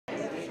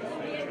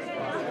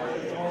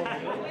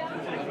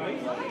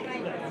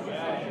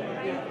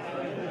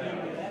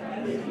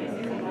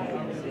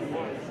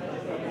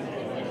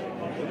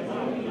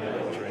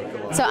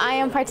So I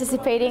am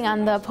participating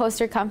on the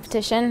poster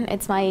competition.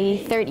 It's my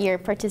third year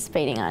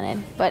participating on it,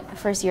 but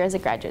first year as a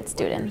graduate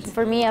student.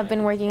 For me, I've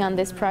been working on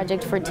this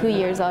project for 2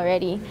 years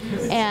already,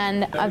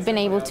 and I've been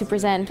able to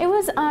present. It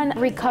was on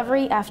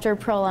recovery after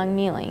prolonged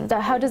kneeling. So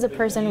how does a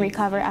person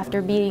recover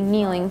after being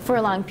kneeling for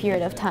a long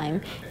period of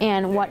time,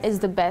 and what is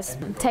the best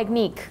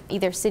technique,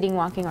 either sitting,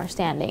 walking, or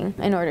standing,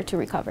 in order to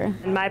recover?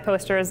 My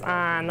poster is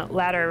on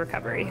ladder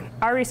recovery.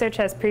 Our research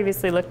has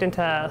previously looked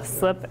into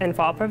slip and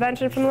fall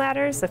prevention from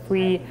ladders. If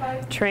we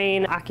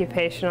train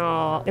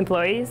occupational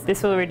employees,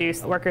 this will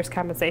reduce workers'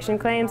 compensation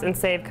claims and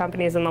save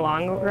companies in the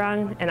long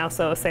run, and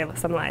also save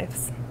some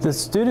lives. The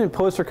student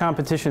poster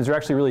competitions are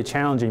actually really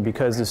challenging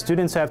because the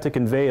students have to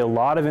convey a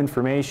lot of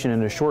information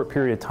in a short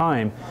period of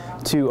time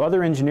to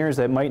other engineers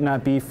that might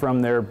not be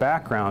from their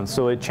background.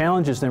 So it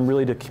challenges them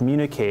really to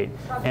communicate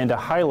and to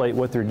highlight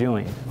what they're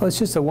doing. Well, it's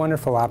just a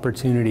wonderful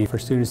opportunity for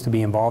students to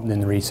be involved in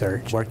the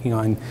research, working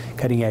on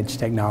cutting-edge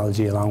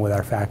technology along with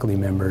our faculty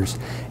members,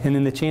 and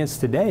then the chance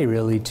today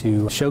really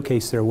to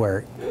showcase their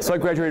work. So I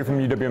graduated from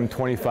UW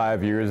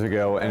 25 years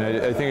ago, and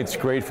I think it's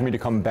great for me to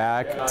come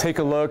back, take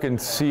a look and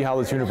see how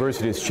this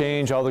university has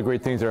changed, all the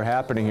great things that are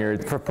happening here.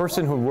 For a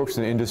person who works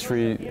in the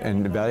industry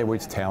and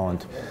evaluates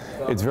talent,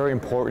 it's very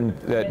important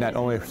that not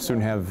only a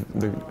student have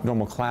the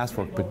normal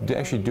classwork, but to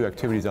actually do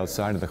activities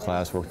outside of the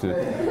classwork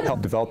to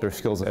help develop their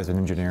skills as an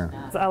engineer.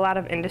 A lot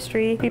of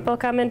industry people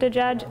come in to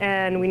judge,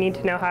 and we need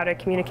to know how to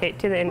communicate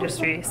to the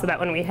industry so that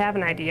when we have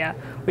an idea,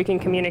 we can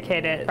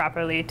communicate it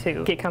properly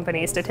to get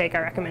companies to take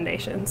our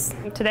recommendations.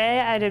 Today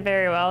I did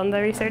very well in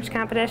the research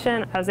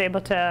competition. I was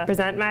able to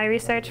present my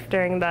research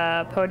during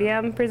the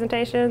podium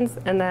presentations,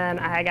 and then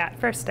I got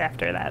first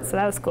after that, so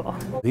that was cool.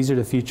 These are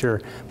the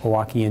future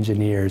Milwaukee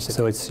engineers,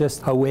 so it's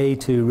just a way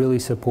to really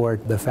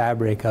support the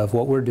fabric of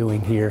what we're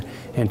doing here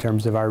in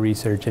terms of our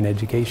research and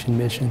education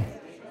mission.